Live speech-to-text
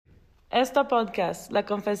Esta podcast, La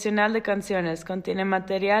Confesional de Canciones, contiene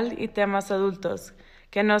material y temas adultos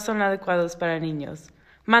que no son adecuados para niños.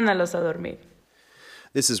 Mándalos a dormir.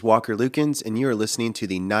 This is Walker Lukens, and you are listening to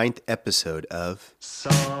the 9th episode of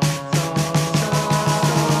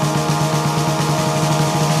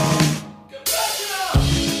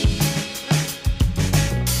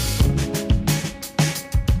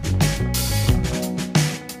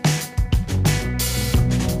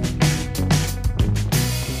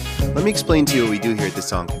Let me explain to you what we do here at the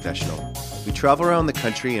Song Confessional. We travel around the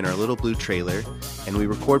country in our little blue trailer, and we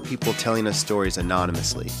record people telling us stories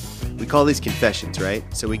anonymously. We call these confessions, right?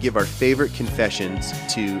 So we give our favorite confessions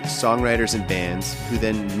to songwriters and bands who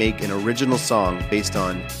then make an original song based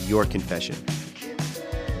on your confession.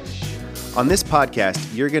 On this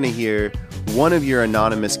podcast, you're going to hear one of your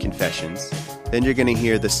anonymous confessions, then you're going to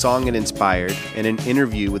hear the song it inspired and an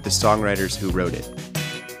interview with the songwriters who wrote it.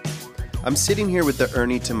 I'm sitting here with the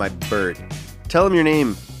Ernie to my bird. Tell him your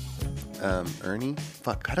name. Ernie?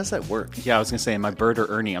 Fuck, how does that work? Yeah, I was going to say, my bird or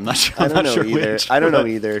Ernie? I'm not sure. I don't know either. I don't know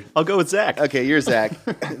either. I'll go with Zach. Okay, you're Zach.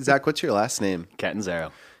 Zach, what's your last name?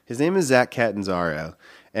 Catanzaro. His name is Zach Catanzaro.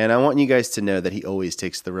 And I want you guys to know that he always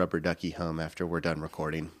takes the rubber ducky home after we're done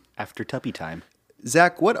recording. After tuppy time.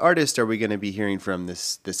 Zach, what artist are we going to be hearing from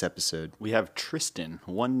this episode? We have Tristen,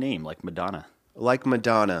 one name, like Madonna. Like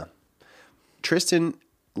Madonna. Tristen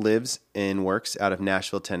lives and works out of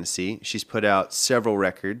Nashville, Tennessee. She's put out several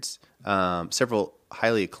records, several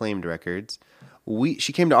highly acclaimed records.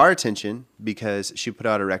 She came to our attention because she put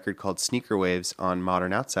out a record called Sneaker Waves on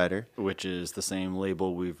Modern Outsider. Which is the same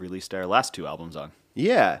label we've released our last two albums on.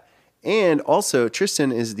 Yeah. And also,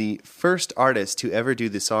 Tristen is the first artist to ever do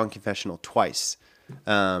the Song Confessional twice.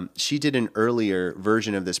 She did an earlier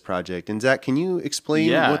version of this project. And Zach, can you explain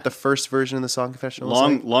what the first version of the Song Confessional was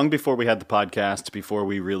like? Long before we had the podcast, before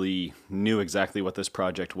we really knew exactly what this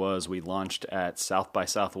project was, we launched at South by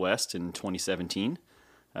Southwest in 2017,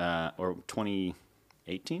 or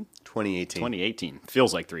 2018? 2018.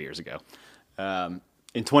 Feels like 3 years ago.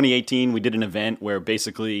 In 2018, we did an event where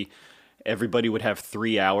basically everybody would have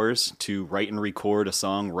 3 hours to write and record a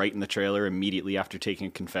song right in the trailer immediately after taking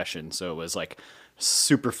a confession. So it was like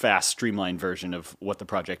super fast, streamlined version of what the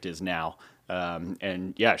project is now.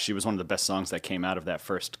 And yeah, she was one of the best songs that came out of that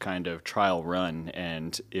first kind of trial run.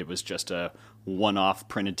 And it was just a one-off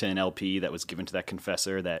printed to an LP that was given to that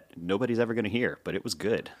confessor that nobody's ever going to hear, but it was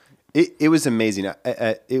good. It was amazing.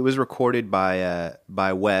 It was recorded by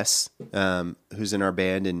Wes, who's in our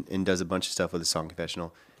band and does a bunch of stuff with the Song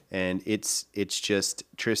Confessional. And it's just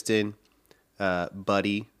Tristen,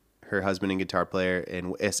 Buddy, her husband and guitar player,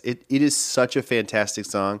 and it is such a fantastic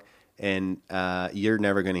song, and you're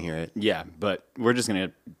never going to hear it. Yeah, but we're just going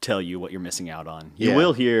to tell you what you're missing out on. You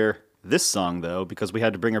will hear this song, though, because we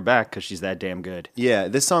had to bring her back because she's that damn good. Yeah,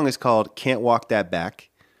 this song is called Can't Walk That Back.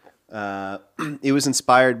 It was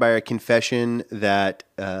inspired by a confession that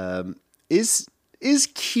is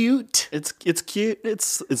cute. It's cute.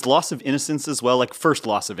 It's loss of innocence as well, like first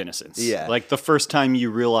loss of innocence. Yeah. Like the first time you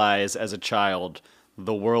realize as a child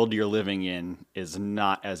the world you're living in is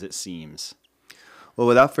not as it seems. Well,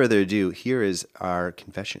 without further ado, here is our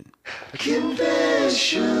confession.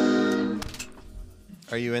 Confession.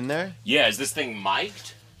 Are you in there? Yeah, is this thing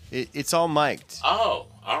mic'd? It's all mic'd. Oh,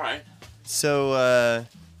 all right. So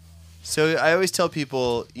I always tell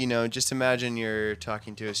people, just imagine you're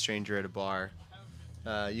talking to a stranger at a bar.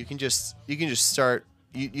 You can just start.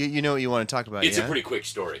 You know what you want to talk about. It's a pretty quick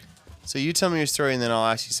story. So you tell me your story, and then I'll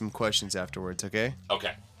ask you some questions afterwards. Okay?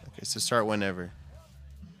 Okay. Okay. So start whenever.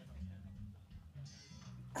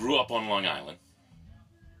 Grew up on Long Island.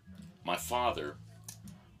 My father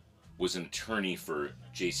was an attorney for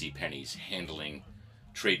J.C. Penney's, handling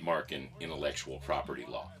trademark and intellectual property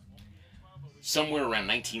law. Somewhere around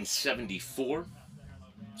 1974,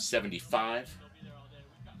 75,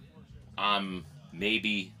 I'm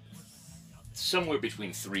maybe somewhere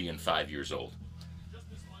between 3 and 5 years old.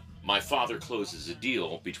 My father closes a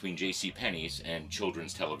deal between J.C. Penney's and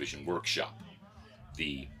Children's Television Workshop,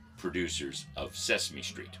 the producers of Sesame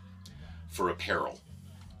Street, for apparel.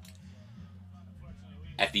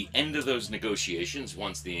 At the end of those negotiations,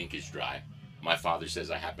 once the ink is dry, my father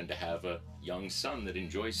says, I happen to have a young son that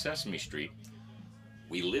enjoys Sesame Street.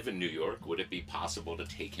 We live in New York. Would it be possible to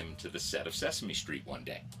take him to the set of Sesame Street one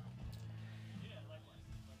day?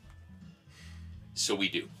 So we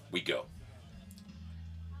do. We go.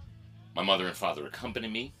 My mother and father accompany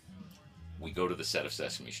me. We go to the set of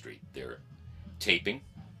Sesame Street. They're taping.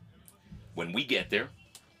 When we get there,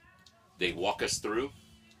 they walk us through.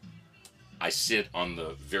 I sit on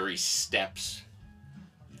the very steps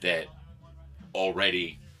that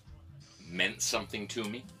already meant something to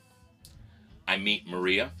me. I meet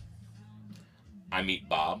Maria. I meet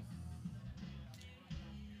Bob.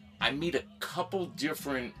 I meet a couple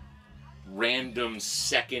different random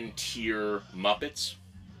second-tier Muppets.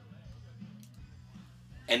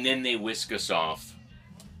 And then they whisk us off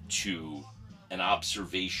to an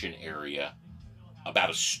observation area about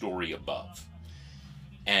a story above.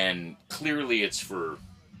 And clearly it's for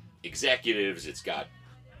executives, it's got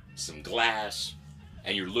some glass,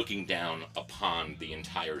 and you're looking down upon the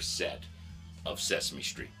entire set of Sesame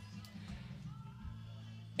Street.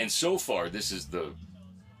 And so far, this is the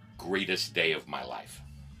greatest day of my life.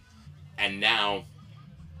 And now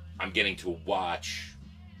I'm getting to watch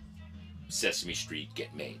Sesame Street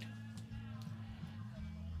get made.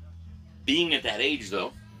 Being at that age,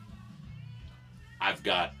 though, I've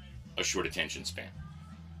got a short attention span.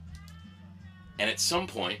 And at some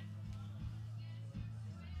point,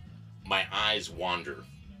 my eyes wander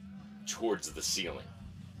towards the ceiling.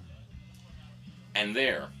 And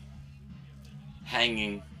there,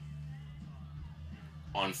 hanging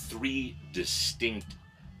on 3 distinct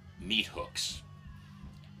meat hooks,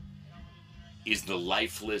 is the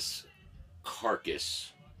lifeless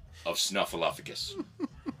carcass of Snuffleupagus.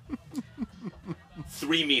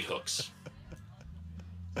 3 meat hooks.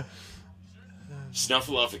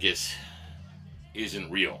 Snuffleupagus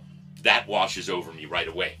isn't real. That washes over me right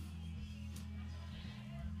away.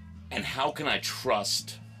 And how can I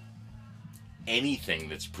trust anything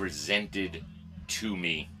that's presented to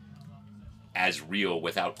me as real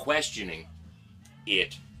without questioning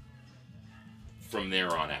it from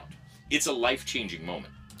there on out? It's a life-changing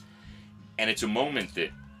moment. And it's a moment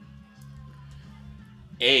that,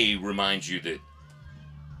 A, reminds you that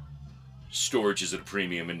storage is at a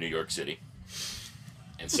premium in New York City.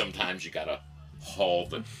 And sometimes you gotta haul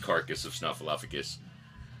the carcass of Snuffleupagus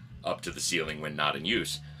up to the ceiling when not in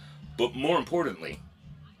use. But more importantly,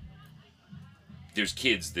 there's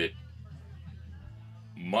kids that,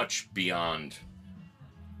 much beyond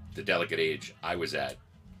the delicate age I was at,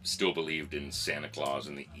 still believed in Santa Claus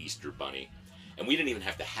and the Easter Bunny. And we didn't even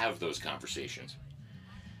have to have those conversations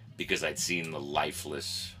because I'd seen the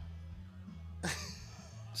lifeless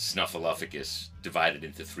Snuffleupagus divided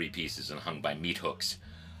into 3 pieces and hung by meat hooks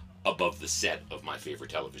above the set of my favorite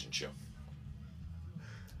television show.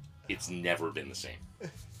 It's never been the same.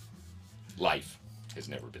 Life has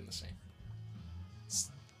never been the same.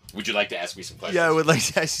 Would you like to ask me some questions? Yeah, I would like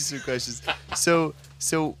to ask you some questions. So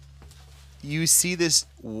you see this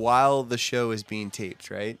while the show is being taped,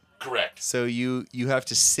 right? Correct. So you have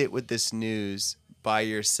to sit with this news by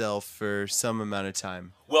yourself for some amount of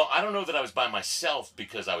time. Well, I don't know that I was by myself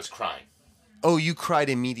because I was crying. Oh, you cried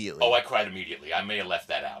immediately. Oh, I cried immediately. I may have left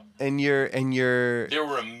that out. And you're There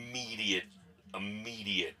were immediate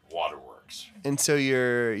waterworks. And so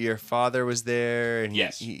your father was there, and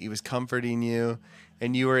yes, he was comforting you,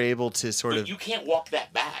 and you were able to sort of. You can't walk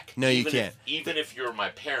that back. No, you can't. Even if you're my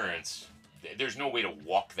parents, there's no way to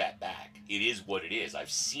walk that back. It is what it is.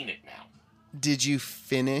 I've seen it now. Did you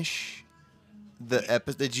finish the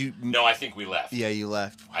episode? Did you? No, I think we left. Yeah, you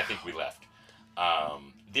left. I think we left.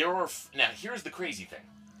 Now here's the crazy thing.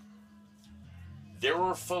 There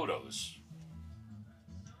are photos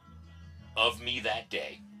of me that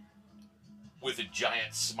day with a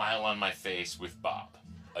giant smile on my face with Bob,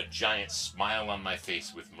 a giant smile on my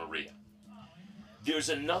face with Maria. There's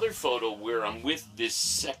another photo where I'm with this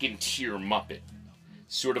second-tier Muppet,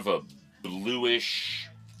 sort of a bluish.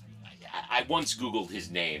 I once Googled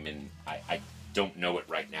his name, and I don't know it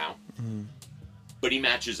right now. Mm-hmm. But he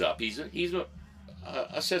matches up. He's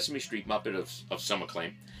a Sesame Street Muppet of some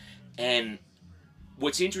acclaim. And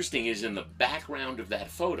what's interesting is in the background of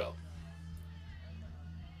that photo,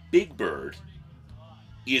 Big Bird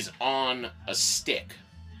is on a stick.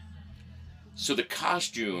 So the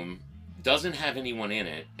costume doesn't have anyone in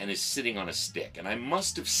it and is sitting on a stick. And I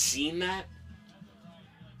must have seen that,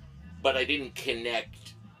 but I didn't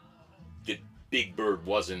connect that Big Bird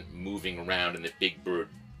wasn't moving around and that Big Bird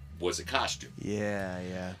was a costume.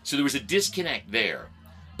 Yeah. So there was a disconnect there,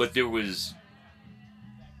 but there was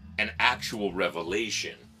an actual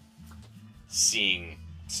revelation seeing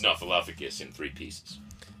Snuffleupagus in 3 pieces.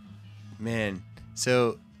 Man,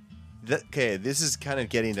 so okay, this is kind of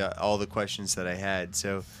getting to all the questions that I had.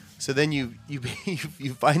 So then you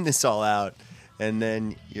find this all out, and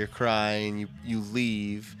then you're crying. You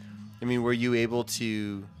leave. I mean, were you able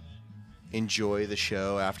to enjoy the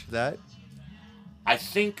show after that? I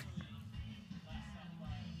think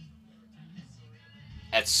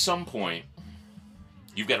at some point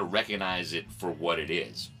you've got to recognize it for what it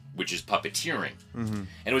is, which is puppeteering. Mm-hmm. And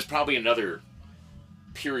it was probably another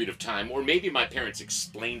period of time, or maybe my parents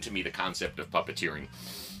explained to me the concept of puppeteering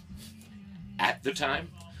at the time.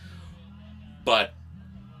 But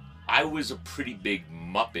I was a pretty big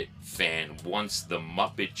Muppet fan once the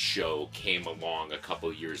Muppet Show came along a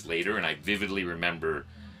couple years later, and I vividly remember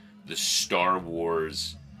the Star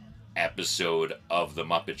Wars episode of the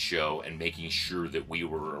Muppet Show and making sure that we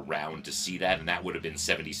were around to see that, and that would have been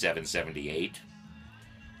 77, 78.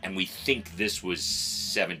 And we think this was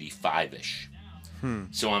 75-ish.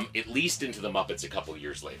 So I'm at least into the Muppets a couple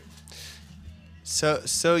years later.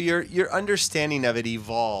 So your understanding of it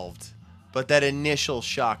evolved, but that initial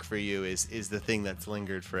shock for you is the thing that's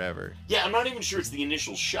lingered forever. Yeah, I'm not even sure it's the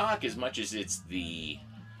initial shock as much as it's the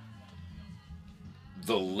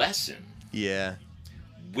lesson. Yeah.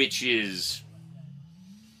 Which is,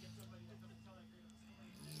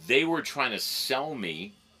 they were trying to sell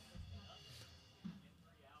me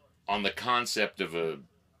on the concept of a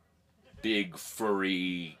big,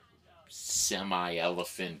 furry,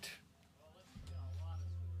 semi-elephant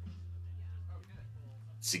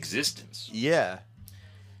its existence. Yeah.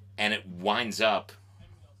 And it winds up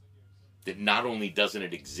that not only doesn't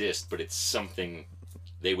it exist, but it's something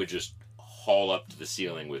they would just haul up to the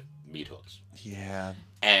ceiling with meat hooks. Yeah.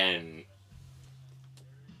 And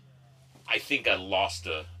I think I lost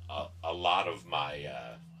a lot of my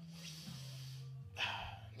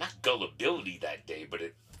not gullibility that day, but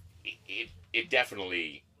it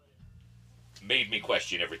definitely made me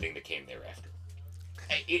question everything that came thereafter.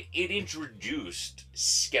 It introduced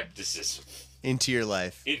skepticism into your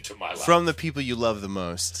life. Into my life. From the people you love the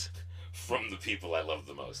most. From the people I love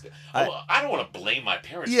the most. I don't want to blame my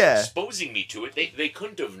parents for exposing me to it. They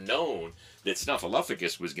couldn't have known that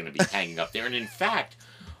Snuffleupagus was going to be hanging up there. And in fact,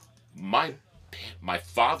 my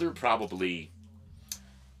father probably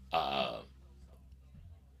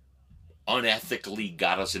unethically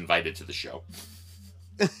got us invited to the show.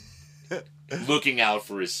 Looking out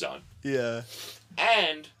for his son. Yeah.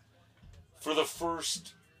 And for the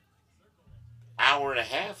first hour and a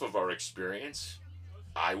half of our experience,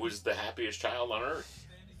 I was the happiest child on earth.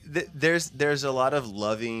 There's a lot of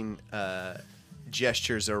loving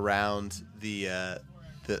gestures around the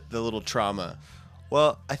little trauma.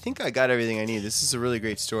 Well, I think I got everything I need. This is a really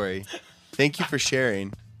great story. Thank you for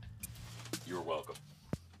sharing. You're welcome.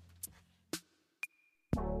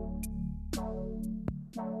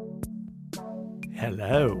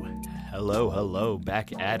 Hello,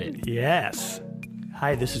 back at it. Yes.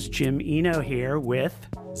 Hi, this is Jim Eno here with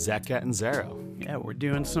Zach Catanzaro. Yeah, we're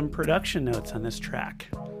doing some production notes on this track.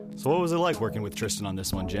 So what was it like working with Tristen on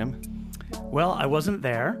this one, Jim? Well, I wasn't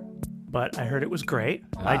there, but I heard it was great.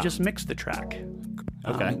 I just mixed the track.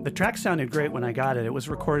 Okay. The track sounded great when I got it. It was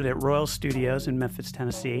recorded at Royal Studios in Memphis,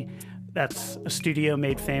 Tennessee. That's a studio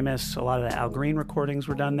made famous. A lot of the Al Green recordings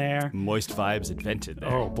were done there. Moist Vibes invented there.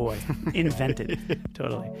 Oh, boy. Invented.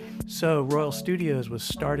 Totally. So Royal Studios was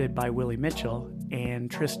started by Willie Mitchell,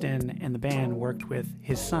 and Tristen and the band worked with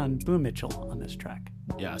his son, Boo Mitchell, on this track.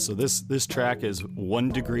 Yeah, so this track is 1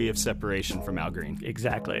 degree of separation from Al Green.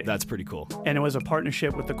 Exactly. That's pretty cool. And it was a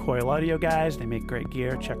partnership with the Coil Audio guys. They make great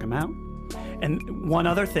gear. Check them out. And one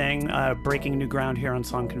other thing, breaking new ground here on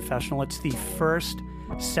Song Confessional, it's the first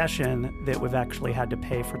session that we've actually had to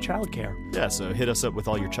pay for childcare. Yeah, so hit us up with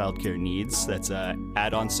all your childcare needs. That's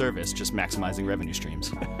add-on service, just maximizing revenue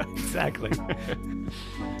streams. Exactly.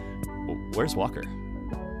 Where's Walker?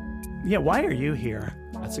 Yeah, why are you here?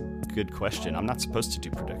 That's a good question. I'm not supposed to do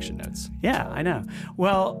production notes. Yeah, I know.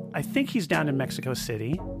 Well, I think he's down in Mexico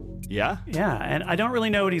City. Yeah? Yeah, and I don't really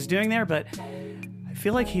know what he's doing there, but I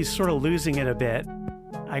feel like he's sort of losing it a bit.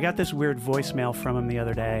 I got this weird voicemail from him the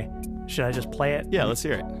other day. Should I just play it? Yeah, let's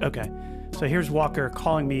hear it. Okay. So here's Walker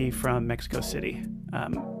calling me from Mexico City.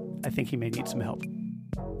 I think he may need some help.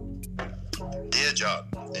 Dear John,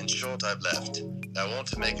 in short, I've left. I want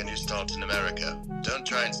to make a new start in America. Don't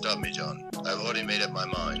try and stop me, John. I've already made up my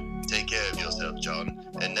mind. Take care of yourself, John,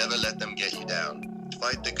 and never let them get you down.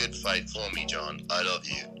 Fight the good fight for me, John. I love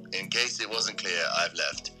you. In case it wasn't clear, I've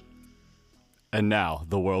left. And now,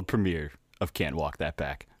 the world premiere of Can't Walk That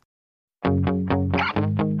Back.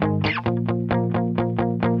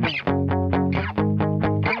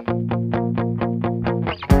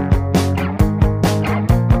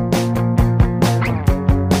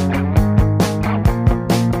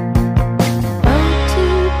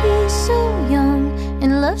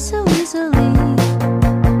 So easily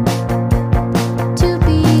to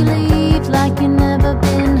believe like you've never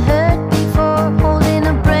been hurt before, holding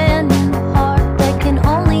a brand new heart that can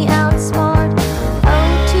only outsmart.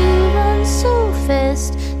 Oh,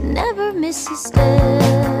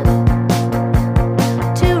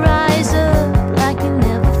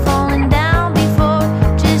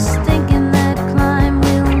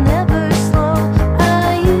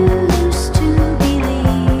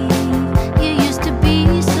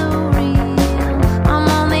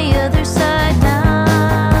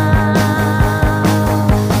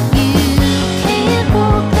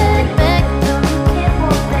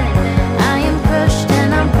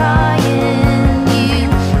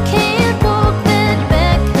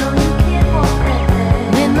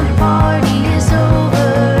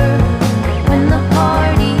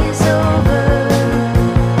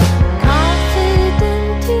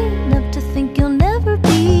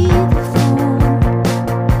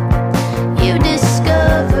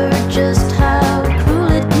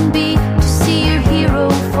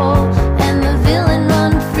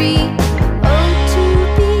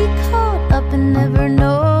 never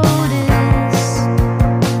notice.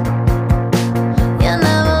 You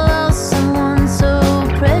never lost someone so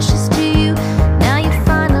precious to you. Now you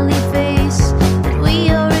finally face that we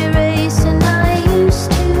are erased. And I used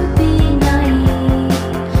to be naive.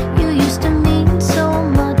 You used to mean so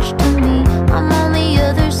much to me. I'm on the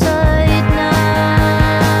other side now.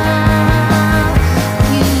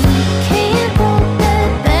 You can't hold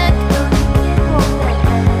that back.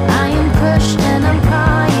 I am crushed and I'm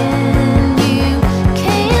crying. You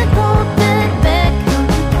can't hold that back.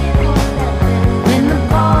 When the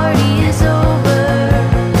party is over,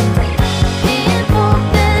 can't hold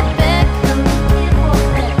that back.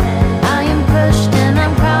 I am crushed and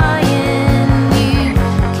I'm crying. You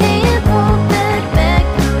can't hold that back.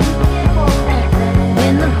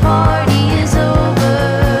 When the party is over,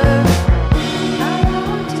 I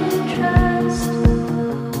want to trust,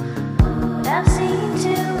 but I've seen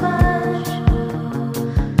too much.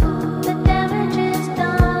 The damage is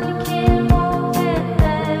done, you can't walk it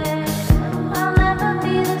back. I'll never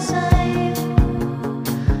be the same.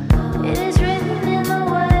 It is written in the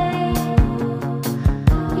way.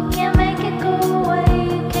 You can't make it go away.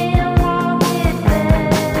 You can't walk it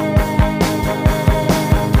back.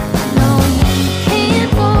 No, you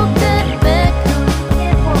can't walk that back.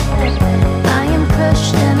 I am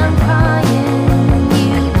crushed and I'm crying.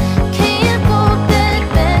 You can't walk that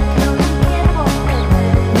back.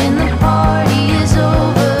 When the party is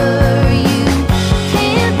over, you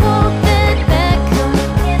can't walk that back.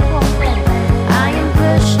 I am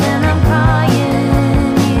crushed and I'm crying.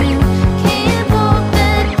 You can't walk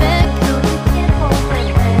that back.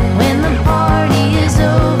 When the party is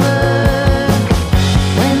over,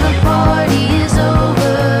 when the party is over,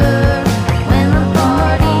 when the party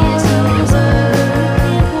is over,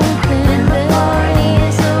 when the party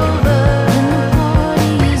is over, when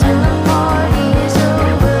the party is over,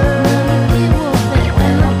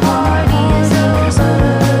 when the party is over,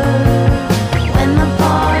 when the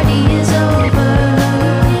party is over,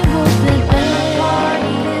 when the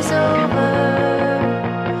party is over,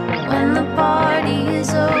 when the party is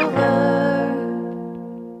over.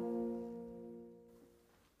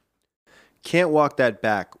 Can't Walk That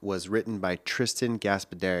Back was written by Tristen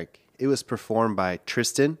Gaspaderic. It was performed by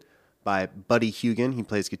Tristen, by Buddy Hugan, he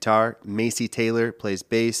plays guitar, Macy Taylor plays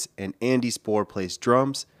bass, and Andy Spohr plays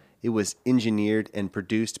drums. It was engineered and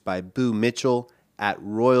produced by Boo Mitchell at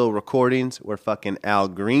Royal Recordings, where fucking Al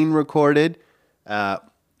Green recorded.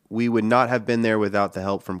 We would not have been there without the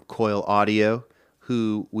help from Coil Audio,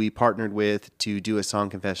 who we partnered with to do a song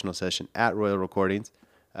confessional session at Royal Recordings.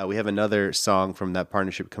 We have another song from that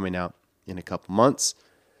partnership coming out in a couple months.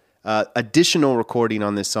 Additional recording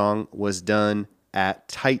on this song was done at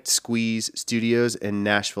Tight Squeeze Studios in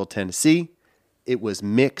Nashville, Tennessee. It was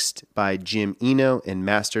mixed by Jim Eno and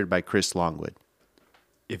mastered by Chris Longwood.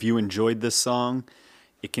 If you enjoyed this song,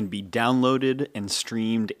 it can be downloaded and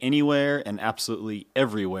streamed anywhere and absolutely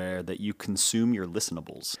everywhere that you consume your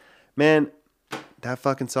listenables. Man, that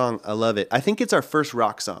fucking song, I love it. I think it's our first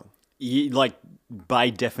rock song. Like, by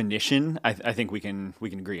definition, I think we can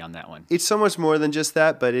agree on that one. It's so much more than just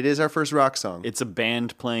that, but it is our first rock song. It's a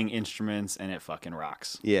band playing instruments, and it fucking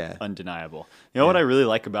rocks. Yeah. Undeniable. You know what I really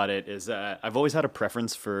like about it is I've always had a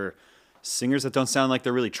preference for singers that don't sound like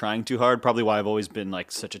they're really trying too hard. Probably why I've always been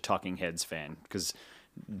like such a Talking Heads fan, because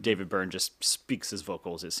David Byrne just speaks his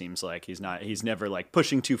vocals. It seems like he's never like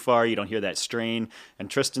pushing too far. You don't hear that strain. And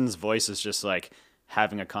Tristan's voice is just like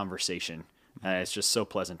having a conversation. It's just so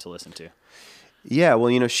pleasant to listen to. Yeah,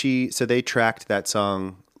 well, so they tracked that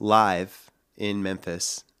song live in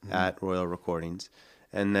Memphis at Royal Recordings,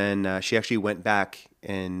 and then she actually went back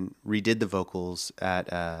and redid the vocals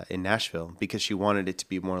in Nashville because she wanted it to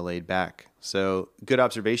be more laid back. So good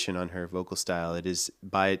observation on her vocal style. It is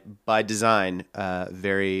by design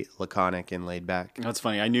very laconic and laid back. That's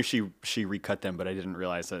funny. I knew she recut them, but I didn't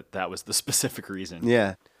realize that was the specific reason.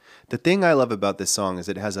 Yeah. The thing I love about this song is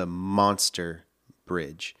it has a monster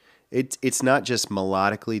bridge. It's not just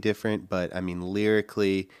melodically different, but I mean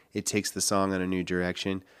lyrically, it takes the song in a new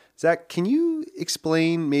direction. Zach, can you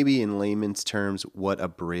explain maybe in layman's terms what a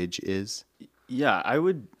bridge is? Yeah, I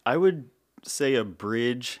would say a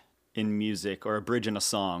bridge in music or a bridge in a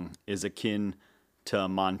song is akin to a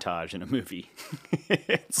montage in a movie.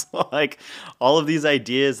 It's like all of these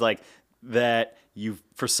ideas like that you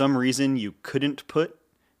for some reason you couldn't put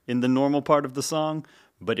in the normal part of the song,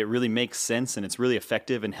 but it really makes sense and it's really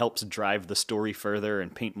effective and helps drive the story further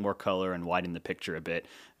and paint more color and widen the picture a bit.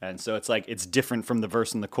 And so it's like it's different from the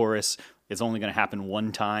verse and the chorus. It's only going to happen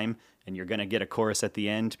one time and you're going to get a chorus at the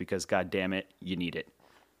end because, God damn it, you need it.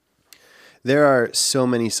 There are so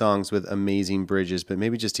many songs with amazing bridges, but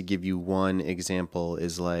maybe just to give you one example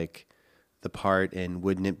is like the part in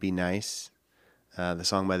Wouldn't It Be Nice, the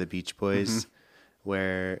song by the Beach Boys,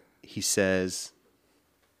 where he says,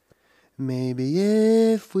 maybe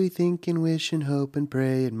if we think and wish and hope and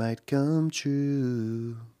pray it might come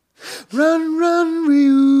true. Run, run,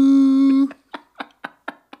 Ryu.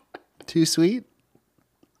 Too sweet?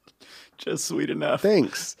 Just sweet enough.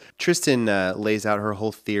 Thanks. Tristen lays out her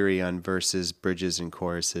whole theory on verses, bridges, and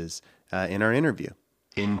choruses in our interview.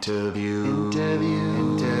 Interview.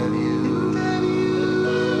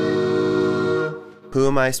 Who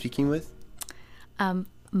am I speaking with?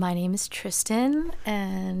 My name is Tristen,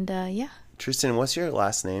 and yeah. Tristen, what's your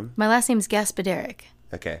last name? My last name is Gaspaderic.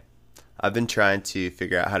 Okay. I've been trying to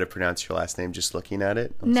figure out how to pronounce your last name just looking at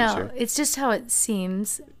it. No, it's just how it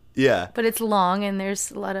seems. Yeah. But it's long, and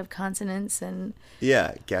there's a lot of consonants. And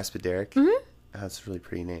yeah, Gaspaderic. Mm-hmm. That's a really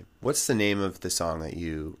pretty name. What's the name of the song that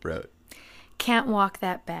you wrote? Can't Walk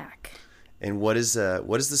That Back. And what is the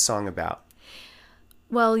song about?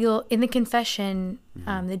 Well, in the confession,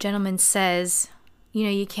 the gentleman says,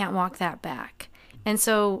 you can't walk that back. And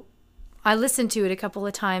so I listened to it a couple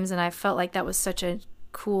of times, and I felt like that was such a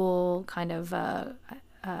cool kind of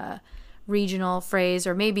regional phrase,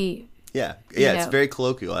 or maybe... Yeah, it's very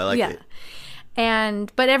colloquial. I like it.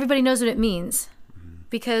 But everybody knows what it means,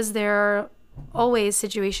 because there are always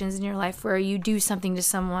situations in your life where you do something to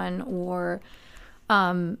someone, or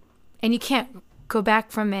and you can't go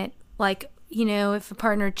back from it. Like, if a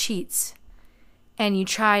partner cheats and you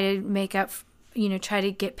try to make up, try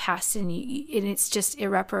to get past it, and it's just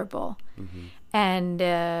irreparable. And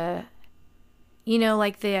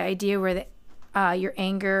like the idea where your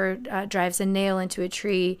anger drives a nail into a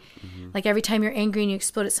tree. Like every time you're angry and you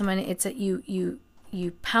explode at someone, it's that you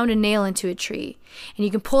pound a nail into a tree, and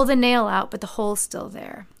you can pull the nail out, but the hole's still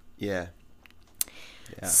there. Yeah.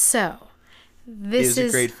 So this is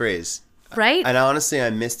a great phrase, right? And honestly, I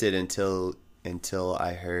missed it until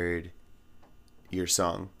I heard your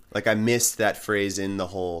song. Like, I missed that phrase in the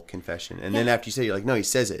whole confession, and then after you said it, you're like, no, he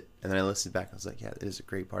says it, and then I listened back. I was like, yeah, it is a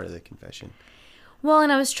great part of the confession. Well,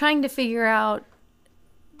 and I was trying to figure out,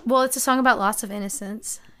 it's a song about loss of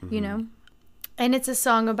innocence, and it's a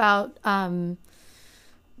song about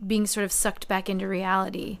being sort of sucked back into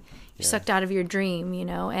reality. You're sucked out of your dream,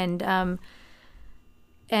 and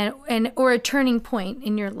or a turning point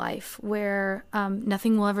in your life where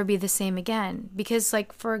nothing will ever be the same again. Because,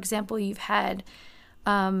 like, for example, you've had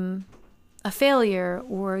a failure,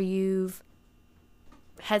 or you've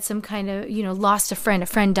had some kind of, lost a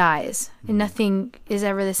friend dies, and nothing is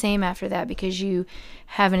ever the same after that, because you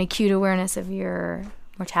have an acute awareness of your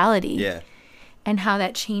mortality and how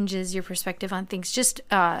that changes your perspective on things. Just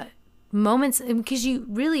moments, because you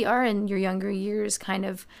really are in your younger years kind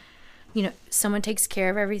of, someone takes care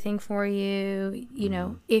of everything for you,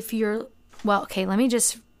 if you're, let me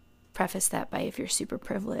just preface that by if you're super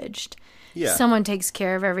privileged. Yeah. Someone takes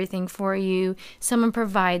care of everything for you. Someone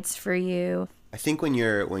provides for you. I think when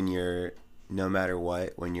you're no matter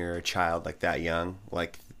what, when you're a child like that young,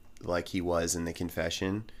 like he was in the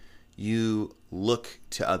confession, you look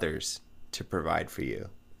to others to provide for you,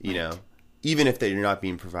 even if you're not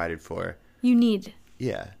being provided for. You need.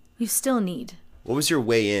 Yeah. You still need. What was your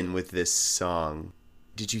way in with this song?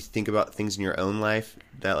 Did you think about things in your own life,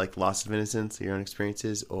 that like loss of innocence, your own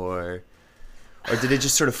experiences, or did it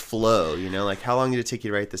just sort of flow, Like, how long did it take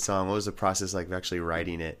you to write the song? What was the process like of actually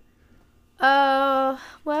writing it?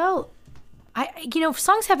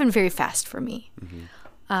 Songs happen very fast for me.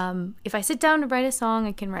 If I sit down to write a song,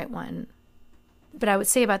 I can write one. But I would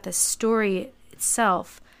say about the story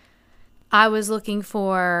itself, I was looking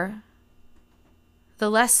for the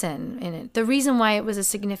lesson in it, the reason why it was a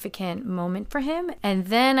significant moment for him. And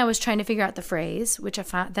then I was trying to figure out the phrase, which I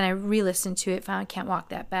found, then I re-listened to it, found I can't walk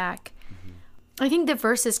that back. I think the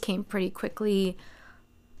verses came pretty quickly.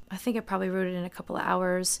 I think I probably wrote it in a couple of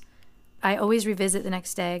hours. I always revisit the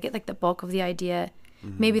next day. I get like the bulk of the idea.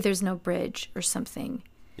 Maybe there's no bridge or something.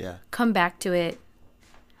 Yeah. Come back to it.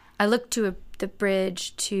 I look to the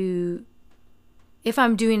bridge to, if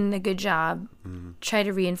I'm doing a good job, try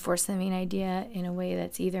to reinforce the main idea in a way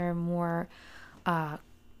that's either more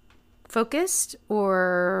focused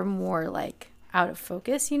or more like out of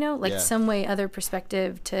focus, like some way, other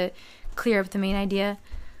perspective to clear up the main idea.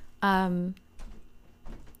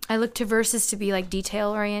 I look to verses to be like detail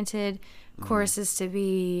oriented, choruses to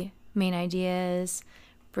be main ideas,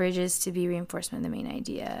 bridges to be reinforcement of the main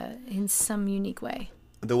idea in some unique way.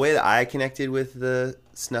 The way that I connected with the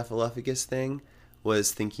Snuffleupagus thing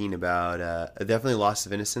was thinking about definitely loss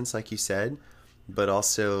of innocence, like you said, but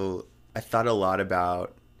also I thought a lot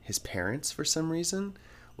about his parents for some reason.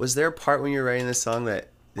 Was there a part when you were writing this song that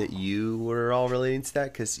you were all relating to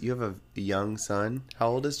that? Because you have a young son. How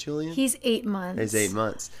old is Julian? He's 8 months. He's 8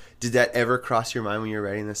 months. Did that ever cross your mind when you were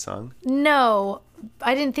writing this song? No,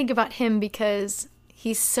 I didn't think about him because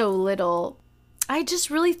he's so little. I just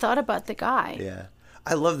really thought about the guy. Yeah.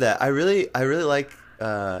 I love that. I really like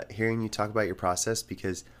hearing you talk about your process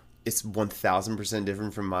because it's 1000%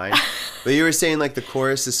 different from mine. But you were saying like the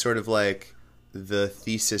chorus is sort of like the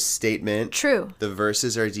thesis statement. True. The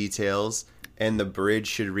verses are details, and the bridge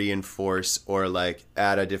should reinforce or like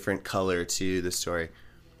add a different color to the story.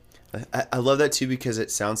 I love that too because it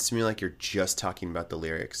sounds to me like you're just talking about the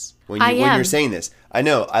lyrics when you're saying this. I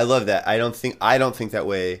know. I love that. I don't think that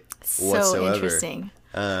way whatsoever. So interesting.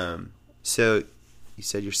 So you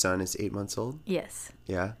said your son is 8 months old? Yes.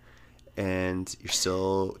 Yeah. And you're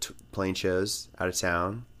still playing shows out of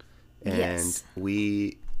town. And yes.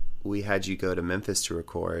 we had you go to Memphis to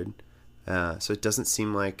record. So it doesn't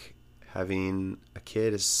seem like having a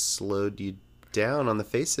kid has slowed you down on the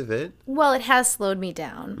face of it. Well, it has slowed me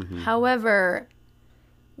down. Mm-hmm. However,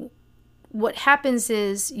 what happens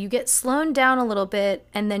is you get slowed down a little bit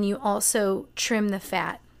and then you also trim the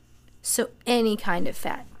fat. So any kind of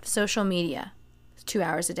fat. Social media, 2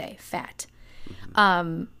 hours a day, fat.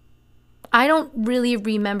 Mm-hmm. I don't really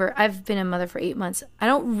remember. I've been a mother for 8 months. I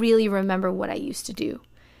don't really remember what I used to do.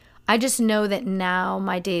 I just know that now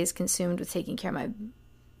my day is consumed with taking care of my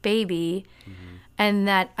baby, and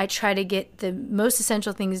that I try to get the most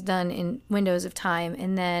essential things done in windows of time,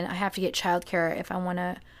 and then I have to get childcare if I want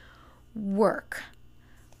to work.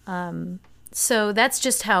 So that's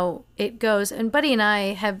just how it goes. And Buddy and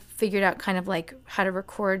I have figured out kind of like how to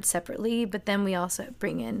record separately, but then we also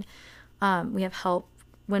bring in, we have help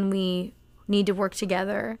when we need to work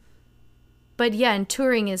together. But yeah, and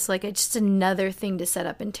touring is like just another thing to set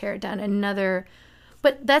up and tear it down.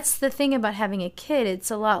 But that's the thing about having a kid. It's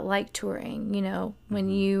a lot like touring, you know, when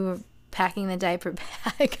you're packing the diaper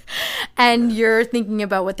bag and you're thinking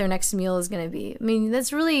about what their next meal is going to be. I mean,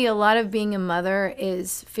 that's really a lot of being a mother,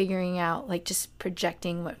 is figuring out, like, just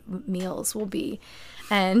projecting what meals will be.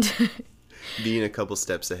 And being a couple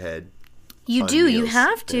steps ahead. You do. Meals. You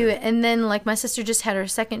have to. Yeah. And then, like, my sister just had her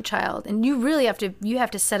second child, and you really have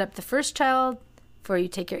to set up the first child before you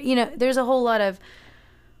take care. You know, there's a whole lot of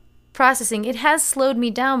processing. It has slowed me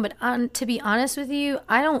down, but to be honest with you,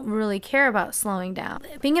 I don't really care about slowing down.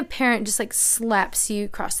 Being a parent just like slaps you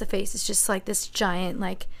across the face. It's just like this giant,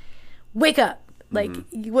 like, wake up. Like,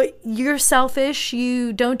 you're selfish.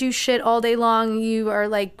 You don't do shit all day long. You are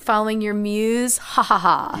like following your muse. Ha ha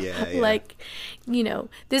ha. Yeah. Like, you know,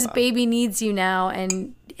 this baby needs you now.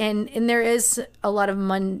 And there is a lot of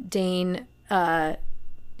mundane,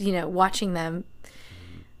 you know, watching them.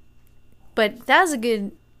 But that was a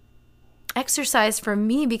good exercise for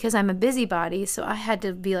me because I'm a busybody. So I had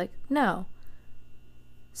to be like, no,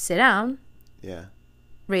 sit down. Yeah.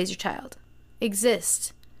 Raise your child.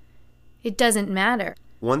 Exist. It doesn't matter.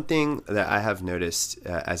 One thing that I have noticed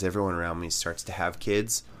as everyone around me starts to have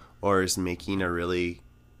kids or is making a really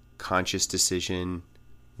conscious decision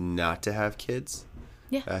not to have kids.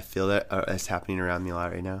 Yeah. I feel that it's happening around me a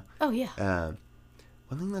lot right now. Oh, yeah.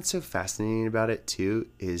 One thing that's so fascinating about it, too,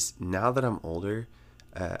 is now that I'm older,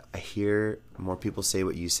 I hear more people say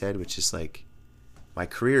what you said, which is like, my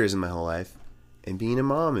career isn't my whole life, and being a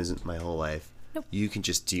mom isn't my whole life. Nope. You can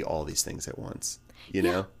just do all these things at once, you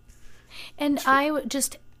know? And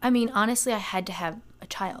honestly, I had to have a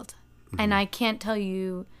child. And I can tell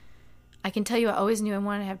you, I always knew I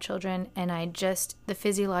wanted to have children, and the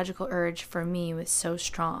physiological urge for me was so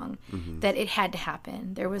strong that it had to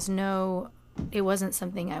happen. It wasn't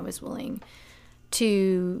something I was willing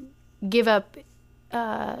to give up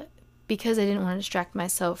because I didn't want to distract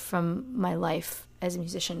myself from my life as a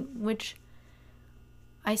musician, which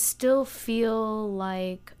I still feel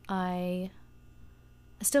like I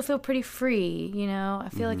still feel pretty free, you know? I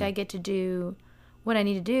feel like I get to do what I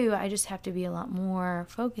need to do. I just have to be a lot more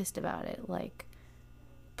focused about it, like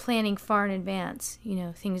planning far in advance, you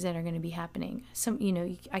know, things that are going to be happening.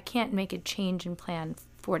 I can't make a change and plan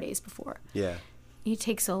 4 days before. Yeah. You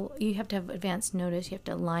have to have advance notice. You have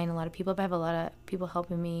to align a lot of people. I have a lot of people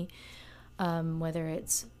helping me, whether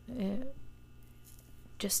it's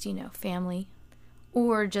just, you know, family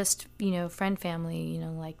or just, you know, friend family, you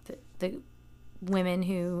know, like the women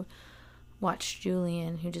who watch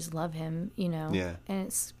Julian, who just love him, you know. Yeah. And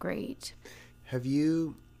it's great. Have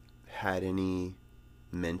you had any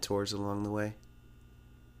mentors along the way?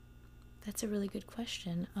 That's a really good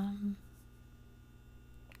question.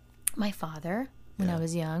 My father, when I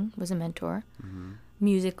was young, was a mentor.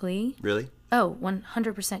 Musically. Really? Oh,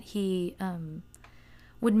 100%. He,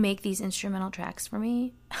 would make these instrumental tracks for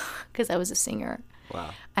me because I was a singer.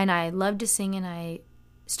 Wow. And I loved to sing, and I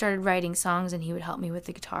started writing songs, and he would help me with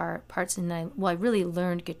the guitar parts. And I really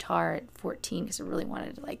learned guitar at 14 because I really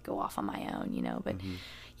wanted to like go off on my own, you know. But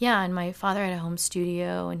yeah, and my father had a home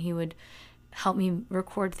studio, and he would help me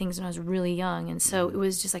record things when I was really young. And so it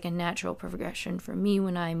was just like a natural progression for me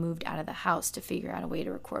when I moved out of the house to figure out a way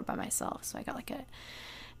to record by myself. So I got like a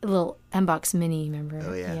little M-Box Mini, remember?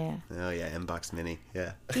 Oh yeah. Oh yeah, M-Box Mini.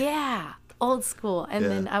 Yeah. Yeah, old school. And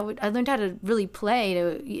then I learned how to really play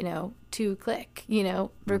to, you know, to click, you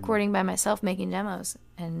know, recording by myself, making demos.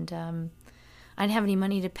 And I didn't have any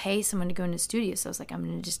money to pay someone to go into the studio, so I was like, I'm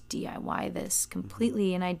going to just DIY this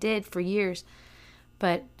completely. And I did for years.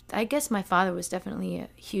 But I guess my father was definitely a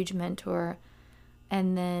huge mentor.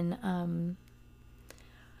 And then,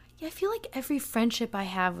 I feel like every friendship I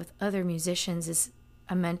have with other musicians is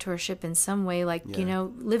a mentorship in some way. Like, you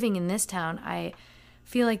know, living in this town, I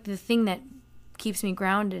feel like the thing that keeps me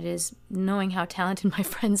grounded is knowing how talented my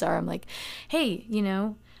friends are. I'm like, hey, you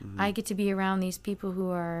know, I get to be around these people who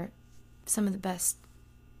are some of the best,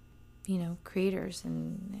 you know, creators,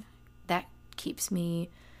 and that keeps me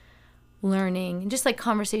learning. And just like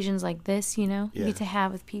conversations like this, you know, you get to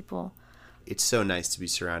have with people. It's so nice to be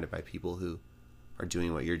surrounded by people who are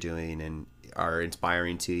doing what you're doing and are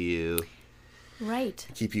inspiring to you. Right.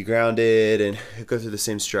 Keep you grounded and go through the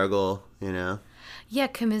same struggle, you know? Yeah,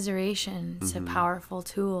 commiseration. It's a powerful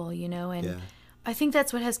tool, you know, and I think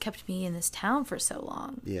that's what has kept me in this town for so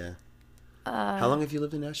long. Yeah. How long have you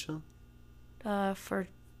lived in Nashville? For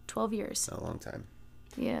 12 years. A long time.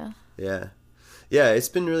 Yeah. Yeah. Yeah, it's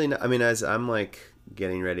been really, I mean, as I'm like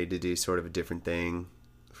getting ready to do sort of a different thing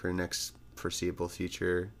for the next foreseeable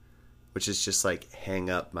future, which is just like hang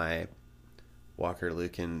up my Walker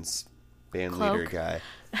Lukens band leader guy.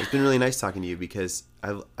 It's been really nice talking to you because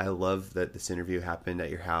I love that this interview happened at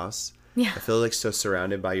your house. Yeah. I feel like so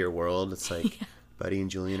surrounded by your world. It's like Buddy and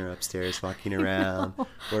Julian are upstairs walking around.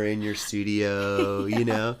 We're in your studio, you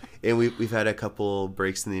know? And we've had a couple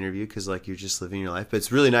breaks in the interview because, like, you're just living your life. But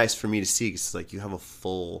it's really nice for me to see because, like, you have a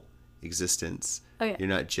full existence. Oh, yeah. You're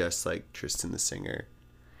not just, like, Tristen the singer.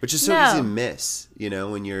 Which is so easy to miss, you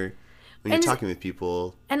know, when you're talking with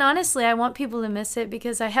people. And honestly, I want people to miss it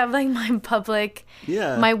because I have, like, my public,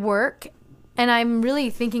 my work. And I'm really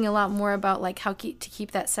thinking a lot more about like how to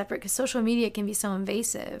keep that separate because social media can be so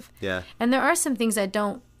invasive. Yeah. And there are some things I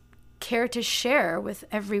don't care to share with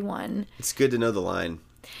everyone. It's good to know the line.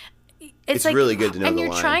 It's like, really good to know the line.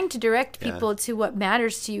 And you're trying to direct people to what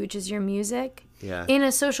matters to you, which is your music. Yeah. In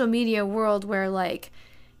a social media world where like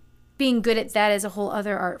being good at that is a whole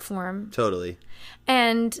other art form. Totally.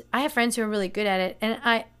 And I have friends who are really good at it.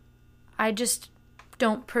 And I just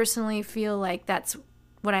don't personally feel like that's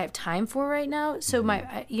what I have time for right now. So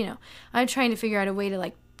I'm trying to figure out a way to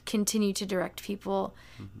like continue to direct people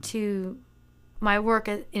to my work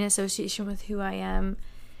in association with who I am.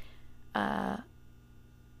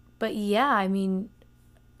 But yeah, I mean,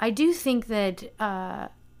 I do think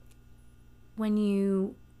that when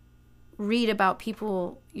you read about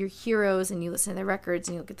people, your heroes, and you listen to their records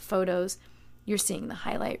and you look at the photos, you're seeing the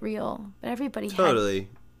highlight reel. But everybody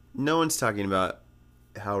no one's talking about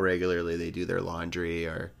how regularly they do their laundry,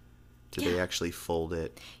 or do they actually fold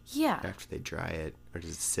it after they dry it, or does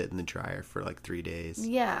it sit in the dryer for like 3 days?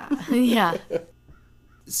 Yeah.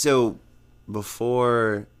 So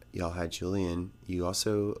before y'all had Julian, you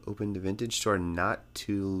also opened a vintage store not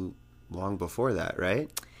too long before that,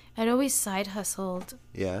 right? I'd always side hustled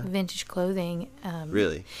vintage clothing.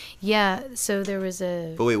 Really? Yeah, so there was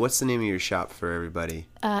But wait, what's the name of your shop for everybody?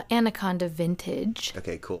 Anaconda Vintage.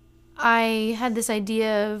 Okay, cool. I had this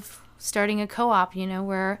idea of starting a co-op, you know,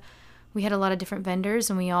 where we had a lot of different vendors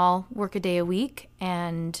and we all work a day a week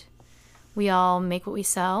and we all make what we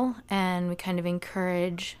sell, and we kind of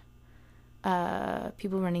encourage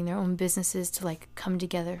people running their own businesses to like come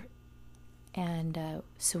together, and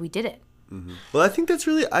so we did it. Mm-hmm. Well, I think that's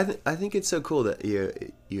really I think it's so cool that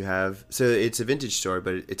you have, so it's a vintage store,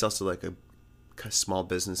 but it's also like a small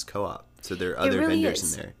business co-op, so there are other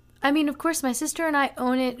vendors in there. I mean, of course, my sister and I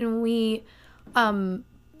own it, and we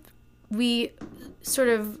sort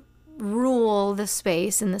of rule the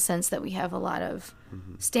space in the sense that we have a lot of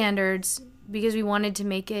standards because we wanted to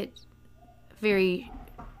make it very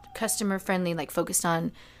customer friendly, like focused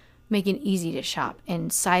on making it easy to shop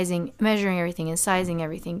and measuring everything and sizing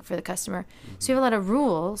everything for the customer. So we have a lot of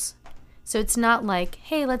rules. So it's not like,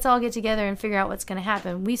 hey, let's all get together and figure out what's going to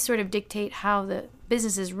happen. We sort of dictate how the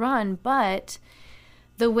business is run, but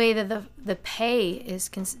the way that the pay is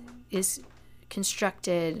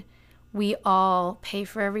constructed, we all pay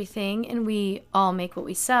for everything and we all make what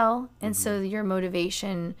we sell. And so your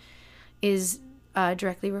motivation is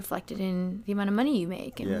directly reflected in the amount of money you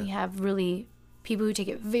make. And we have really people who take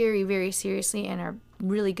it very, very seriously and are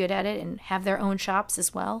really good at it and have their own shops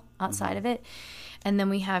as well outside of it. And then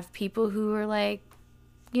we have people who are like,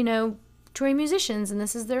 you know, touring musicians and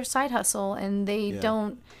this is their side hustle and they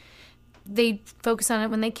they focus on it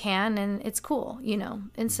when they can and it's cool, you know.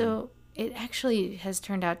 And so it actually has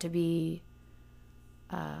turned out to be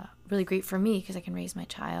really great for me because I can raise my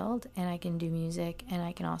child and I can do music and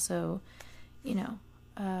I can also, you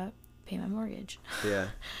know, pay my mortgage. Yeah.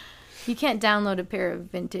 You can't download a pair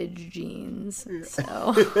of vintage jeans,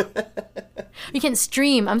 so you can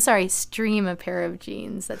stream a pair of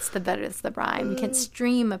jeans. That's the rhyme. You can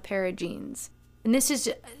stream a pair of jeans. And this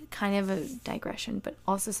is kind of a digression, but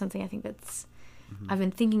also something I think that's I've been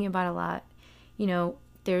thinking about a lot. You know,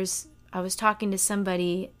 I was talking to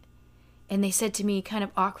somebody and they said to me kind of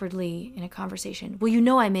awkwardly in a conversation, well, you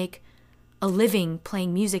know, I make a living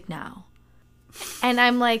playing music now. And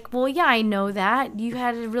I'm like, well, yeah, I know that. You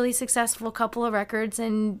had a really successful couple of records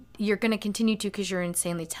and you're going to continue to because you're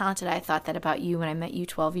insanely talented. I thought that about you when I met you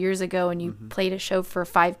 12 years ago and you played a show for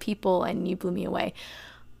 5 people and you blew me away.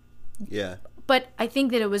 Yeah. But I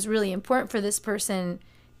think that it was really important for this person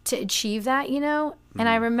to achieve that, you know? And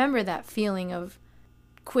I remember that feeling of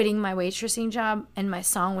quitting my waitressing job and my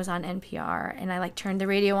song was on NPR and I like turned the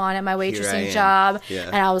radio on at my waitressing job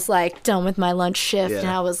and I was like done with my lunch shift and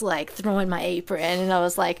I was like throwing my apron and I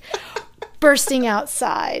was like bursting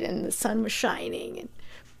outside and the sun was shining and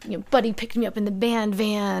you know Buddy picked me up in the band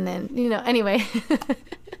van and you know anyway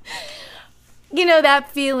you know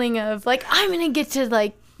that feeling of like I'm gonna get to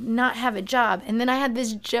like not have a job. And then I had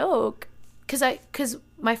this joke because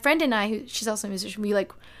my friend and I, she's also a musician, we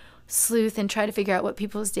like sleuth and try to figure out what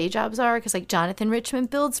people's day jobs are because like Jonathan Richman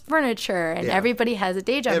builds furniture and everybody has a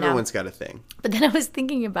day job. Everyone's got a thing. But then I was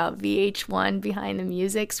thinking about VH1 Behind the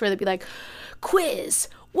Musics where they'd be like, quiz,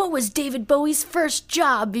 what was David Bowie's first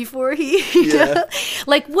job before he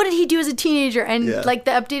like what did he do as a teenager? And like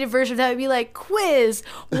the updated version of that would be like, quiz,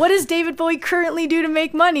 what does David Bowie currently do to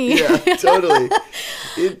make money? Yeah, totally.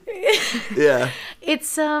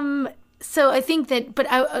 It's so I think that,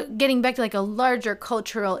 but getting back to like a larger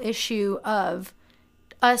cultural issue of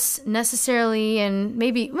us necessarily and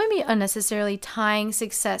maybe unnecessarily tying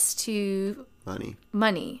success to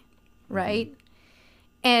money, right?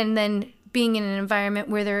 And then being in an environment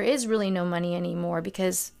where there is really no money anymore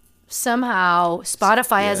because somehow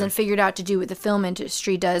Spotify hasn't figured out to do what the film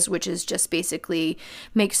industry does, which is just basically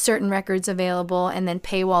make certain records available and then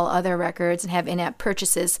paywall other records and have in-app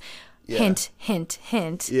purchases. Hint, hint,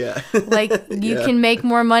 hint. Yeah. Like you can make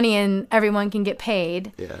more money and everyone can get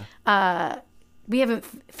paid. Yeah. We haven't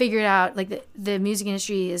figured out, like the music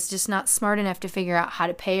industry is just not smart enough to figure out how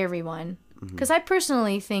to pay everyone. Because I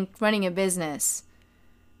personally think running a business,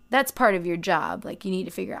 that's part of your job. Like you need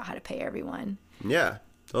to figure out how to pay everyone. Yeah,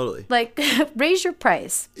 totally. Like raise your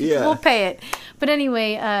price. Yeah. We'll pay it. But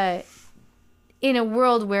anyway, in a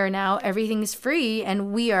world where now everything's free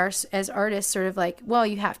and we are as artists sort of like, well,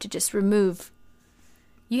 you have to sort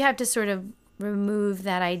of remove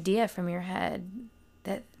that idea from your head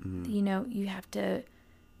that, you know, you have to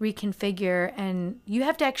reconfigure and you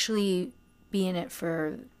have to actually be in it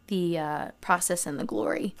for the process and the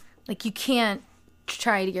glory. Like you can't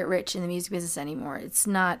try to get rich in the music business anymore. It's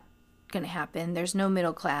not going to happen. There's no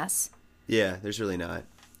middle class. Yeah, there's really not.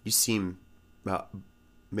 You seem...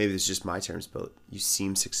 maybe this is just my terms, but you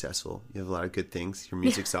seem successful. You have a lot of good things. Your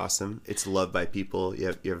music's awesome. It's loved by people. You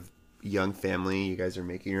have a young family. You guys are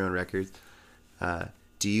making your own records.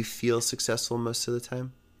 Do you feel successful most of the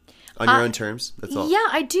time? On your own terms? That's all. Yeah,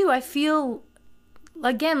 I do. I feel,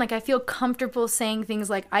 again, like I feel comfortable saying things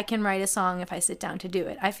like I can write a song if I sit down to do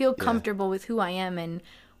it. I feel comfortable with who I am and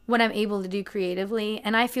what I'm able to do creatively.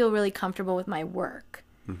 And I feel really comfortable with my work.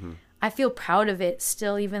 Mm-hmm. I feel proud of it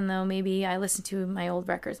still, even though maybe I listen to my old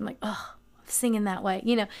records. I'm like, oh, I'm singing that way.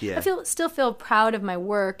 You know, I still feel proud of my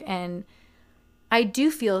work, and I do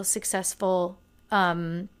feel successful.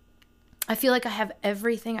 I feel like I have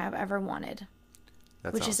everything I've ever wanted,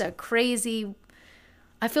 which is a crazy.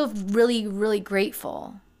 I feel really, really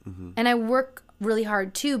grateful, and I work really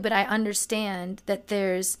hard too. But I understand that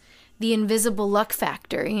there's the invisible luck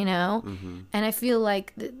factor, you know? And I feel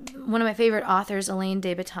like one of my favorite authors, Alain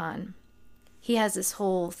de Botton, he has this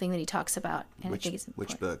whole thing that he talks about. And I think it's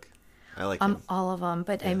important. Which book? I like him. All of them.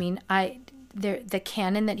 But I mean, the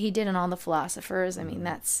canon that he did on all the philosophers, I mean,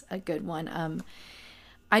 that's a good one.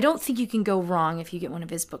 I don't think you can go wrong if you get one of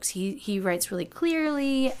his books. He writes really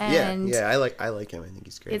clearly, and Yeah, I like him. I think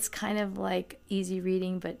he's great. it's kind of like easy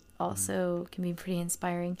reading, but also can be pretty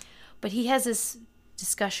inspiring. But he has this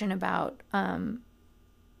discussion about, and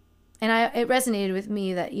it resonated with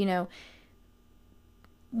me that, you know,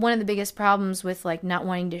 one of the biggest problems with like not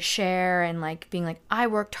wanting to share and like being like, I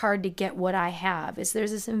worked hard to get what I have, is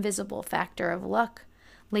there's this invisible factor of luck,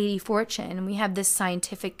 Lady Fortune. And we have this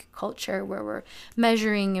scientific culture where we're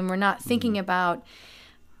measuring and we're not thinking about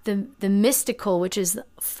the mystical, which is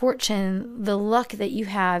fortune, the luck that you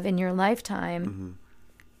have in your lifetime.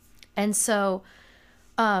 And so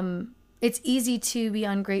it's easy to be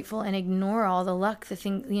ungrateful and ignore all the luck, the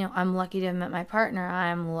thing, you know, I'm lucky to have met my partner.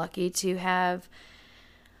 I'm lucky to have,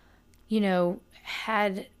 you know,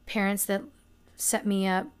 had parents that set me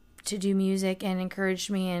up to do music and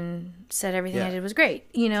encouraged me and said everything I did was great.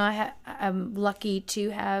 You know, I'm lucky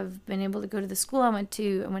to have been able to go to the school I went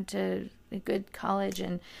to. I went to a good college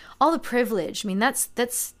and all the privilege. I mean, that's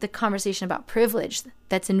the conversation about privilege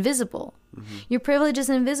that's invisible. Your privilege is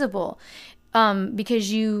invisible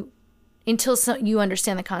because until you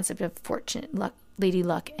understand the concept of fortune, luck, lady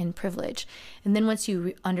luck, and privilege. And then once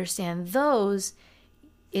you understand those,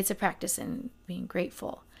 it's a practice in being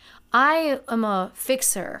grateful. I am a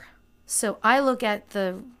fixer, so I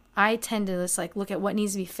tend to just like look at what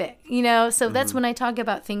needs to be fixed, you know? So that's when I talk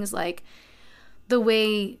about things like the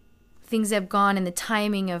way things have gone and the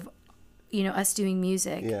timing of, you know, us doing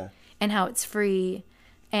music and how it's free,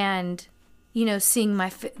 and, you know, seeing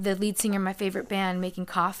the lead singer of my favorite band making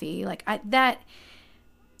coffee. Like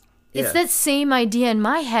it's that same idea in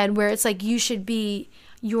my head where it's like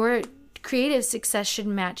your creative success should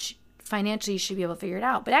match financially, you should be able to figure it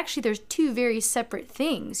out. But actually there's two very separate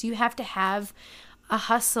things. You have to have a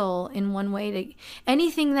hustle in one way.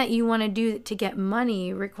 Anything that you want to do to get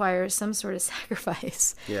money requires some sort of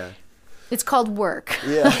sacrifice. Yeah. It's called work.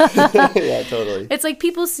 Yeah. Yeah, totally. It's like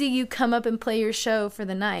people see you come up and play your show for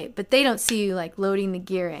the night, but they don't see you like loading the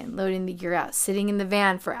gear in, loading the gear out, sitting in the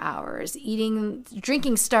van for hours,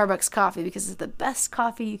 drinking Starbucks coffee because it's the best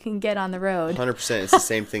coffee you can get on the road. 100%. It's the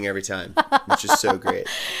same thing every time, which is so great.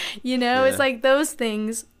 You know, it's like those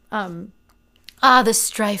things. The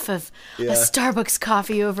strife of a Starbucks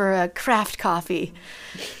coffee over a craft coffee.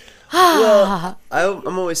 Well,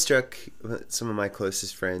 I'm always struck with some of my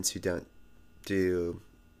closest friends who don't do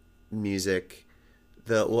music.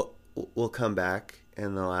 We'll come back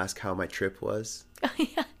and they'll ask how my trip was. Oh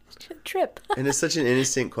yeah, trip. And it's such an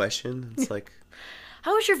innocent question. It's like,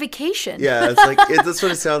 how was your vacation? Yeah, it's like that's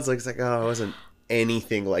what it sounds like. It's like, oh, it wasn't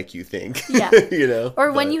anything like you think. Yeah. You know.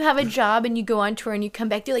 Or when you have a job and you go on tour and you come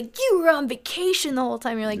back, you're like, you were on vacation the whole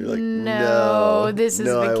time. You're like no, this is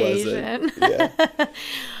vacation. Yeah.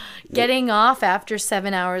 Getting off after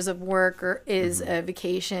 7 hours of work is a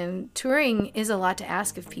vacation. Touring is a lot to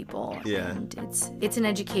ask of people. Yeah. And it's an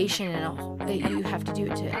education, and you have to do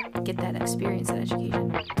it to get that experience, that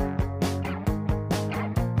education.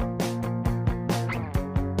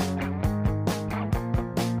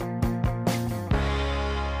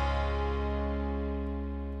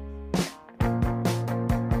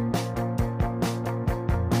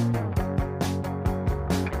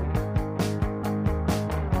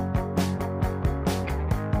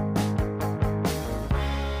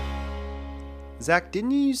 Zach,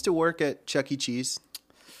 didn't you used to work at Chuck E. Cheese?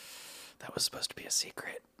 That was supposed to be a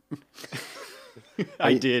secret.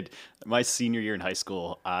 I did. My senior year in high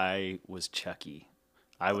school, I was Chucky.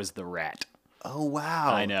 I was the rat. Oh,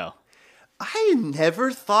 wow. I know. I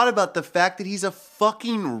never thought about the fact that he's a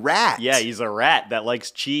fucking rat. Yeah, he's a rat that likes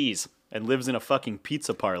cheese and lives in a fucking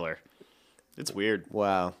pizza parlor. It's weird.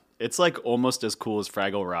 Wow. It's like almost as cool as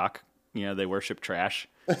Fraggle Rock. You know, they worship trash.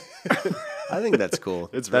 I think that's cool.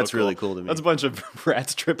 That's really cool to me. That's a bunch of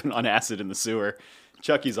rats tripping on acid in the sewer.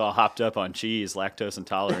 Chucky's all hopped up on cheese, lactose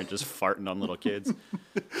intolerant, just farting on little kids.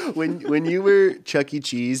 When you were Chuck E.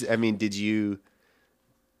 Cheese, I mean, you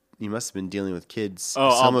must have been dealing with kids,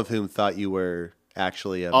 some of whom thought you were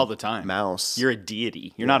actually all the time mouse. You're a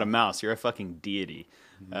deity. You're not a mouse. You're a fucking deity.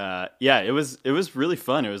 It was really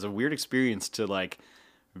fun. It was a weird experience to like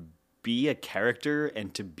be a character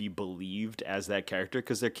and to be believed as that character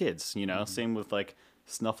because they're kids, you know. Same with like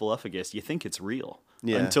Snuffleupagus. You think it's real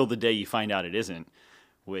until the day you find out it isn't,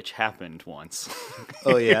 which happened once.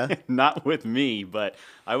 Oh yeah. Not with me, but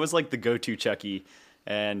I was like the go-to Chucky,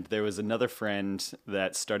 and there was another friend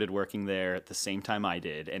that started working there at the same time I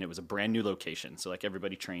did, and it was a brand new location, so like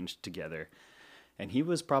everybody trained together, and he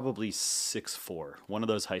was probably 6'4", one of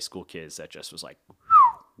those high school kids that just was like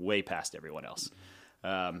way past everyone else.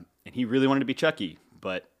 And he really wanted to be Chucky,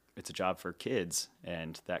 but it's a job for kids,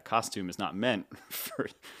 and that costume is not meant for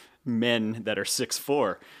men that are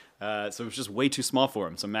 6'4". So it was just way too small for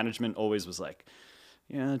him. So management always was like,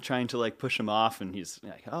 trying to like push him off, and he's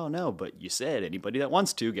like, oh no, but you said anybody that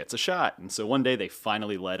wants to gets a shot. And so one day they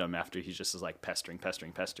finally let him after he just is like pestering.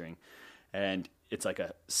 And it's like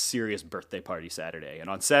a serious birthday party Saturday. And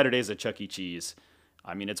on Saturdays at Chuck E. Cheese,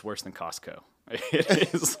 I mean, it's worse than Costco.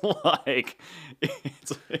 It is like,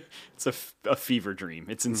 it's a fever dream.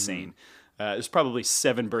 It's insane. There's probably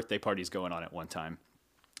 7 birthday parties going on at one time.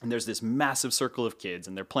 And there's this massive circle of kids,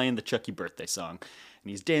 and they're playing the Chucky birthday song. And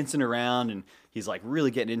he's dancing around, and he's like really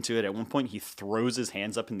getting into it. At one point, he throws his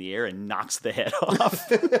hands up in the air and knocks the head off.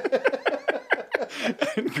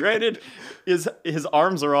 And granted, his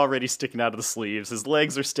arms are already sticking out of the sleeves. His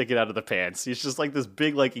legs are sticking out of the pants. He's just like this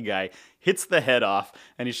big, lanky guy, hits the head off,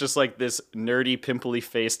 and he's just like this nerdy,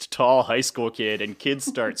 pimply-faced, tall high school kid, and kids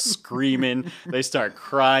start screaming. They start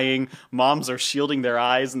crying. Moms are shielding their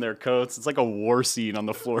eyes and their coats. It's like a war scene on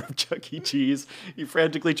the floor of Chuck E. Cheese. He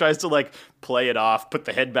frantically tries to like play it off, put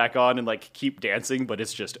the head back on, and like keep dancing, but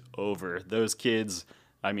it's just over. Those kids,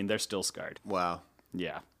 I mean, they're still scarred. Wow.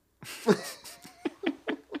 Yeah.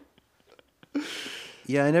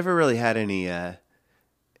 Yeah, I never really had any of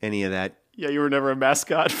that. Yeah, you were never a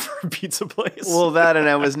mascot for a pizza place. Well, that, and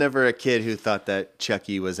I was never a kid who thought that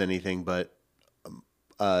Chucky was anything but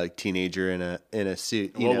a teenager in a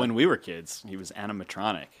suit. Well, when we were kids, he was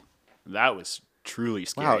animatronic. That was truly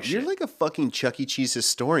scary. Wow, you're like a fucking Chuck E. Cheese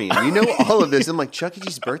historian. You know all of this. I'm like, Chuck E.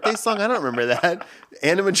 Cheese birthday song? I don't remember that.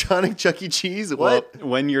 Animatronic Chuck E. Cheese? What? Well,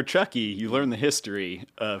 when you're Chucky, you learn the history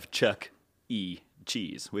of Chuck E.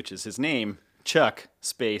 Cheese, which is his name, Chuck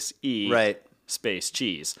space E space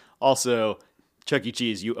Cheese. Also, Chuck E.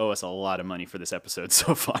 Cheese, you owe us a lot of money for this episode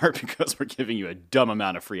so far because we're giving you a dumb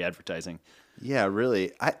amount of free advertising. Yeah,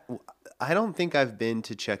 really. I don't think I've been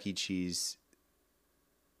to Chuck E. Cheese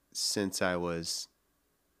since I was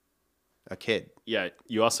a kid. Yeah,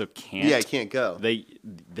 you also can't. Yeah, I can't go. They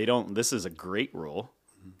don't. This is a great rule.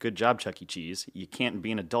 Good job, Chuck E. Cheese. You can't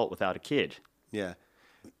be an adult without a kid. Yeah,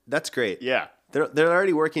 that's great. Yeah. They're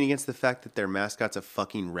already working against the fact that their mascot's a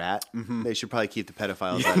fucking rat. Mm-hmm. They should probably keep the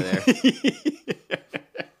pedophiles out of there.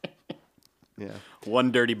 Yeah.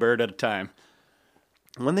 One dirty bird at a time.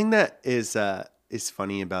 One thing that is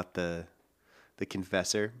funny about the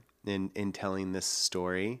confessor in telling this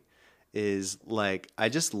story is like, I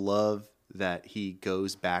just love that he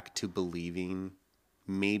goes back to believing,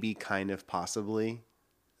 maybe kind of possibly,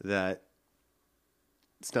 that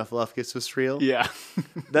Snuffleupagus was real. Yeah.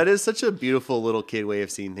 That is such a beautiful little kid way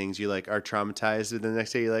of seeing things. You like are traumatized, and the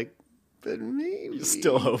next day you're like, but maybe. You're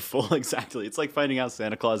still hopeful. Exactly. It's like finding out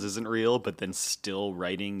Santa Claus isn't real, but then still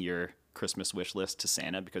writing your Christmas wish list to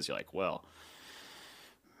Santa because you're like, well,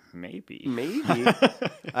 maybe.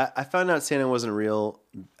 I found out Santa wasn't real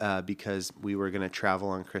because we were going to travel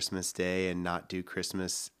on Christmas Day and not do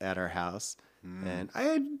Christmas at our house. And I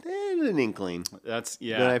had an inkling. That's,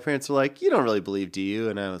 yeah. Then my parents were like, you don't really believe, do you?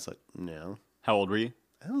 And I was like, no. How old were you?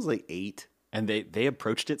 I was like 8. And they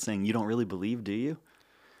approached it saying, you don't really believe, do you?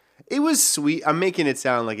 It was sweet. I'm making it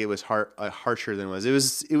sound like it was harsher than it was.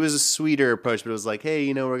 It was a sweeter approach, but it was like,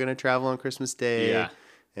 hey, we're going to travel on Christmas Day. Yeah.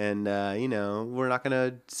 And, we're not going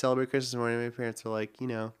to celebrate Christmas morning. My parents were like,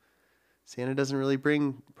 Santa doesn't really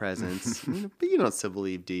bring presents. But you don't still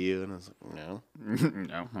believe, do you? And I was like, no.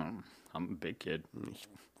 No. I'm a big kid. I'm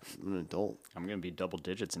an adult. I'm going to be double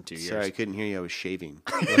digits in 2 years. Sorry, I couldn't hear you. I was shaving.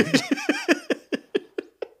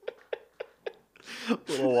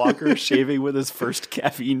 Little Walker shaving with his first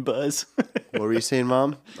caffeine buzz. What were you saying,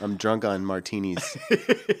 Mom? I'm drunk on martinis.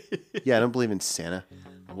 Yeah, I don't believe in Santa.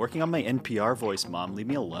 I'm working on my NPR voice, Mom. Leave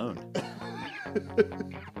me alone.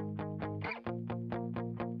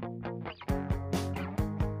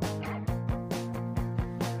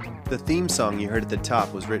 The theme song you heard at the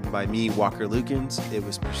top was written by me, Walker Lukens. It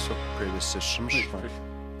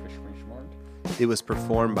was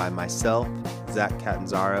performed by myself, Zach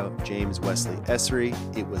Catanzaro, James Wesley Essery.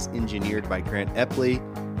 It was engineered by Grant Epley,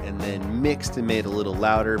 and then mixed and made a little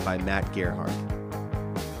louder by Matt Gerhardt.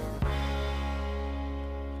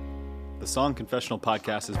 The Song Confessional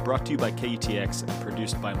Podcast is brought to you by KUTX and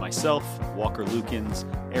produced by myself, Walker Lukens,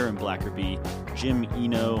 Aaron Blackerby, Jim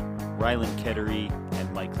Eno, Rylan Kettery,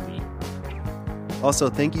 and Mike Lee. Also,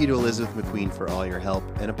 thank you to Elizabeth McQueen for all your help,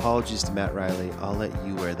 and apologies to Matt Riley. I'll let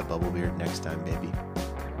you wear the bubble beard next time, baby.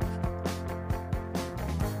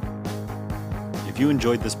 If you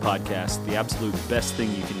enjoyed this podcast, the absolute best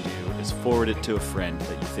thing you can do is forward it to a friend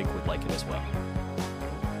that you think would like it as well.